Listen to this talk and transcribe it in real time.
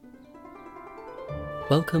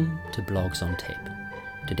Welcome to Blogs on Tape.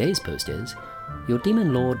 Today's post is Your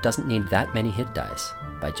Demon Lord Doesn't Need That Many Hit Dice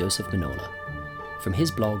by Joseph Minola. From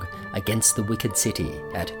his blog Against the Wicked City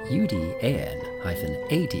at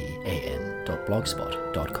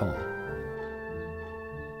udan-adan.blogspot.com.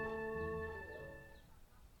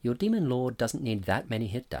 Your Demon Lord doesn't need that many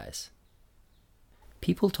hit dice.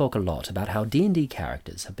 People talk a lot about how D&D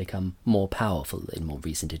characters have become more powerful in more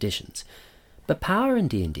recent editions, but power in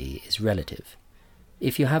D&D is relative.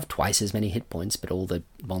 If you have twice as many hit points but all the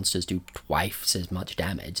monsters do twice as much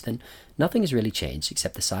damage, then nothing has really changed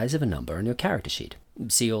except the size of a number on your character sheet.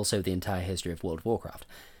 See also the entire history of World of Warcraft.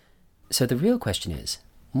 So the real question is,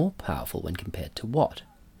 more powerful when compared to what?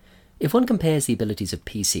 If one compares the abilities of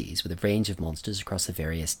PCs with a range of monsters across the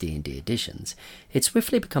various D&D editions, it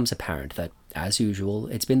swiftly becomes apparent that, as usual,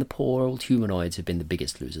 it's been the poor old humanoids who've been the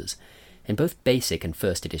biggest losers. In both basic and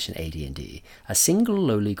first edition AD&D, a single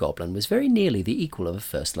lowly goblin was very nearly the equal of a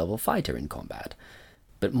first-level fighter in combat.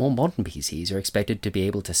 But more modern PCs are expected to be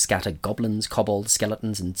able to scatter goblins, kobolds,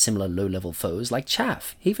 skeletons, and similar low-level foes like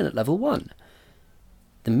chaff, even at level 1.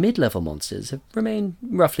 The mid-level monsters have remained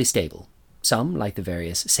roughly stable. Some, like the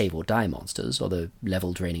various save or die monsters or the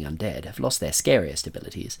level-draining undead, have lost their scariest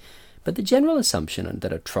abilities, but the general assumption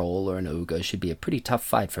that a troll or an ogre should be a pretty tough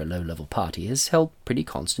fight for a low-level party has held pretty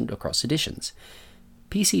constant across editions.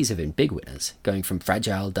 PCs have been big winners, going from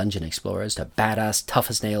fragile dungeon explorers to badass,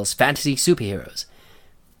 tough-as-nails fantasy superheroes.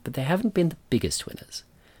 But they haven't been the biggest winners.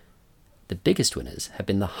 The biggest winners have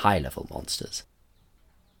been the high-level monsters.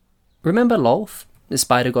 Remember Lolth, the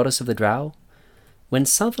spider goddess of the Drow? When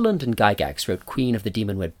Sutherland and Gygax wrote Queen of the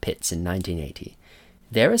Demonweb Pits in 1980,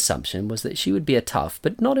 their assumption was that she would be a tough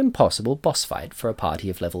but not impossible boss fight for a party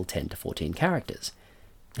of level 10 to 14 characters.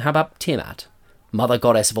 How about Tiamat, mother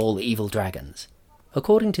goddess of all evil dragons?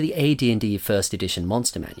 According to the AD&D First Edition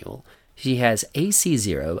Monster Manual, she has AC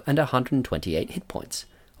 0 and 128 hit points,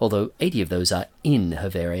 although 80 of those are in her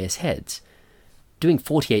various heads. Doing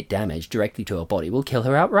 48 damage directly to her body will kill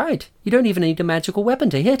her outright. You don't even need a magical weapon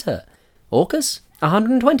to hit her. Orcus,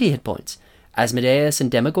 120 hit points. Asmodeus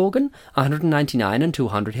and Demogorgon, 199 and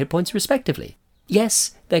 200 hit points respectively.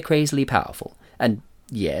 Yes, they're crazily powerful, and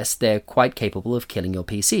yes, they're quite capable of killing your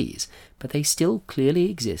PCs, but they still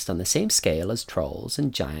clearly exist on the same scale as trolls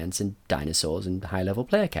and giants and dinosaurs and high-level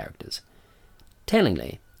player characters.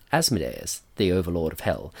 Tellingly, Asmodeus, the overlord of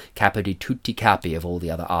hell, capo di tutti capi of all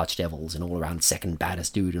the other archdevils and all-around second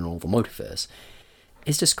baddest dude in all the multiverse,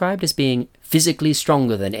 is described as being physically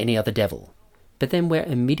stronger than any other devil. But then we're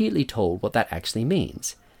immediately told what that actually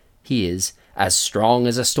means. He is as strong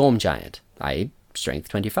as a storm giant, i.e. strength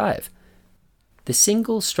 25. The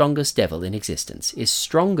single strongest devil in existence is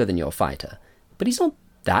stronger than your fighter, but he's not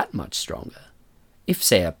that much stronger. If,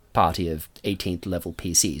 say, a party of 18th level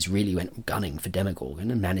PCs really went gunning for Demogorgon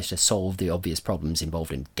and managed to solve the obvious problems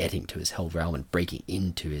involved in getting to his hell realm and breaking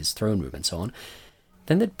into his throne room and so on,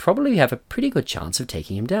 then they'd probably have a pretty good chance of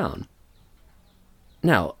taking him down.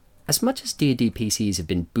 Now, as much as D&D PCs have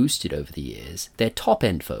been boosted over the years, their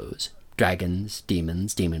top-end foes, dragons,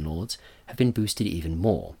 demons, demon lords, have been boosted even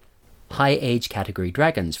more. High-age category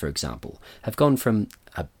dragons, for example, have gone from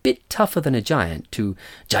a bit tougher than a giant to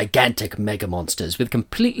gigantic mega monsters with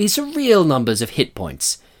completely surreal numbers of hit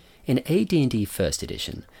points. In AD&D First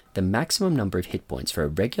Edition, the maximum number of hit points for a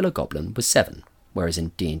regular goblin was 7, whereas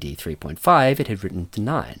in D&D 3.5 it had risen to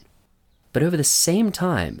 9. But over the same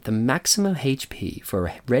time, the maximum HP for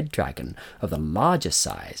a red dragon of the largest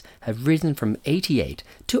size have risen from 88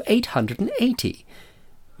 to 880,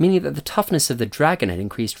 meaning that the toughness of the dragon had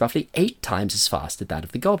increased roughly 8 times as fast as that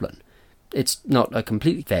of the goblin. It's not a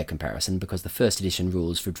completely fair comparison because the first edition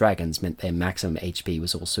rules for dragons meant their maximum HP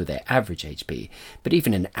was also their average HP, but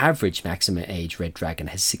even an average maximum age red dragon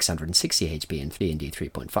has 660 HP in D&D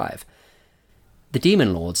 3.5. The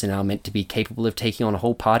Demon Lords are now meant to be capable of taking on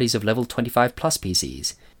whole parties of level 25 plus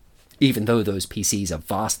PCs, even though those PCs are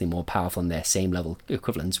vastly more powerful than their same level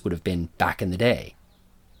equivalents would have been back in the day.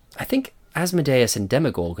 I think Asmodeus and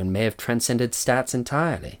Demogorgon may have transcended stats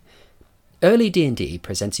entirely. Early D&D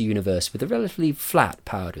presents a universe with a relatively flat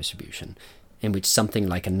power distribution, in which something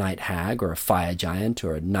like a Night Hag or a Fire Giant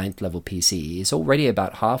or a 9th level PC is already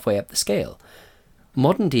about halfway up the scale.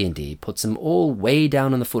 Modern D&D puts them all way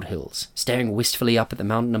down in the foothills, staring wistfully up at the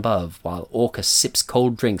mountain above, while Orcus sips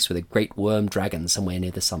cold drinks with a great worm dragon somewhere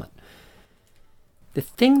near the summit. The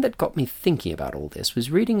thing that got me thinking about all this was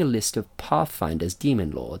reading a list of Pathfinder's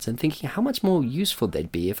demon lords and thinking how much more useful they'd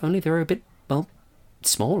be if only they were a bit, well,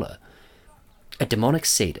 smaller. A demonic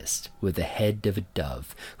sadist with the head of a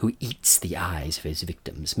dove who eats the eyes of his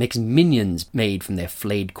victims, makes minions made from their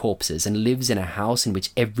flayed corpses, and lives in a house in which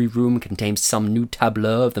every room contains some new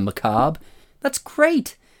tableau of the macabre. That's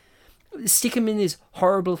great! Stick him in his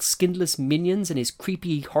horrible skinless minions and his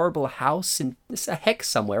creepy horrible house in a hex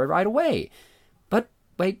somewhere right away. But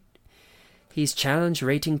wait, he's challenge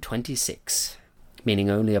rating 26.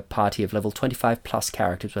 Meaning only a party of level 25 plus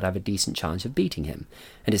characters would have a decent chance of beating him,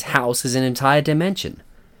 and his house is an entire dimension.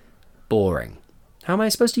 Boring. How am I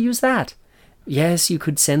supposed to use that? Yes, you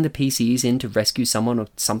could send the PCs in to rescue someone or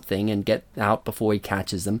something and get out before he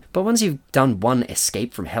catches them, but once you've done one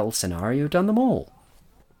escape from hell scenario, you've done them all.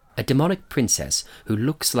 A demonic princess who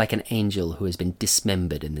looks like an angel who has been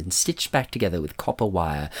dismembered and then stitched back together with copper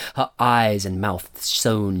wire, her eyes and mouth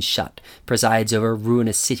sewn shut, presides over a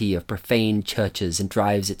ruinous city of profane churches and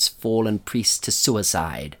drives its fallen priests to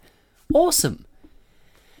suicide. Awesome!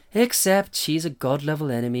 Except she's a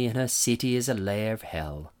god-level enemy and her city is a lair of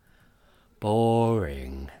hell.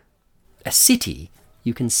 Boring. A city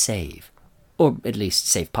you can save, or at least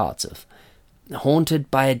save parts of.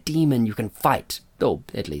 Haunted by a demon you can fight, or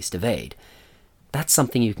at least evade. That's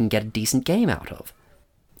something you can get a decent game out of.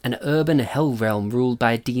 An urban hell realm ruled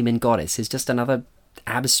by a demon goddess is just another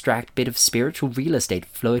abstract bit of spiritual real estate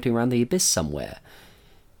floating around the abyss somewhere.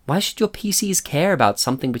 Why should your PCs care about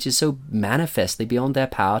something which is so manifestly beyond their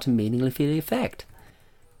power to meaningfully affect?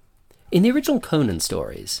 In the original Conan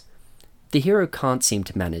stories, the hero can't seem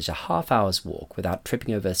to manage a half-hour's walk without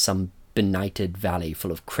tripping over some benighted valley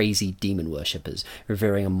full of crazy demon worshippers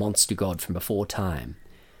revering a monster god from before time.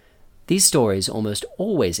 These stories almost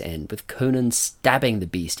always end with Conan stabbing the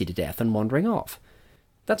beastie to death and wandering off.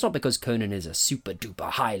 That's not because Conan is a super-duper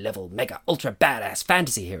high-level mega-ultra-badass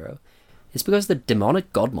fantasy hero. It's because the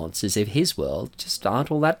demonic god monsters of his world just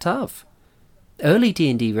aren't all that tough. Early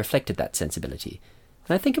D&D reflected that sensibility,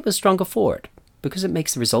 and I think it was stronger for it, because it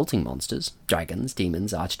makes the resulting monsters, dragons,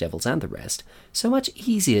 demons, archdevils, and the rest, so much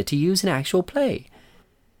easier to use in actual play.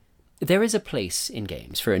 There is a place in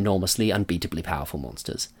games for enormously, unbeatably powerful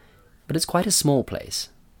monsters, but it's quite a small place,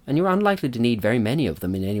 and you're unlikely to need very many of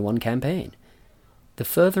them in any one campaign. The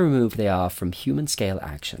further removed they are from human-scale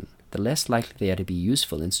action, the less likely they are to be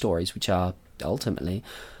useful in stories which are, ultimately,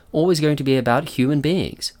 always going to be about human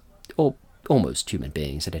beings, or almost human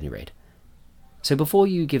beings at any rate. So before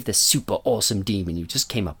you give this super awesome demon you just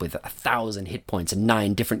came up with 1,000 hit points and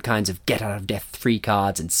 9 different kinds of get-out-of-death-free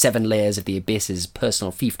cards and 7 layers of the abyss's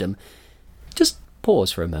personal fiefdom, just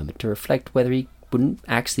pause for a moment to reflect whether he wouldn't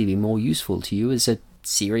actually be more useful to you as a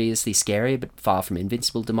seriously scary but far from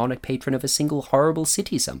invincible demonic patron of a single horrible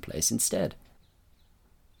city someplace instead.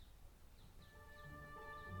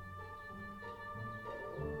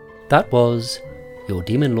 That was Your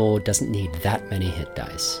Demon Lord Doesn't Need That Many Hit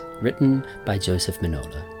Dice, written by Joseph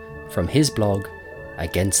Minola, from his blog,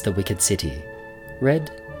 Against the Wicked City,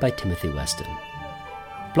 read by Timothy Weston.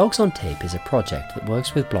 Blogs on Tape is a project that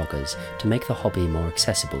works with bloggers to make the hobby more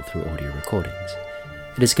accessible through audio recordings.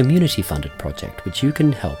 It is a community-funded project which you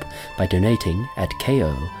can help by donating at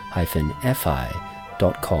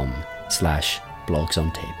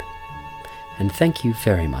ko-fi.com/blogsoontape. And thank you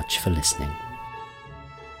very much for listening.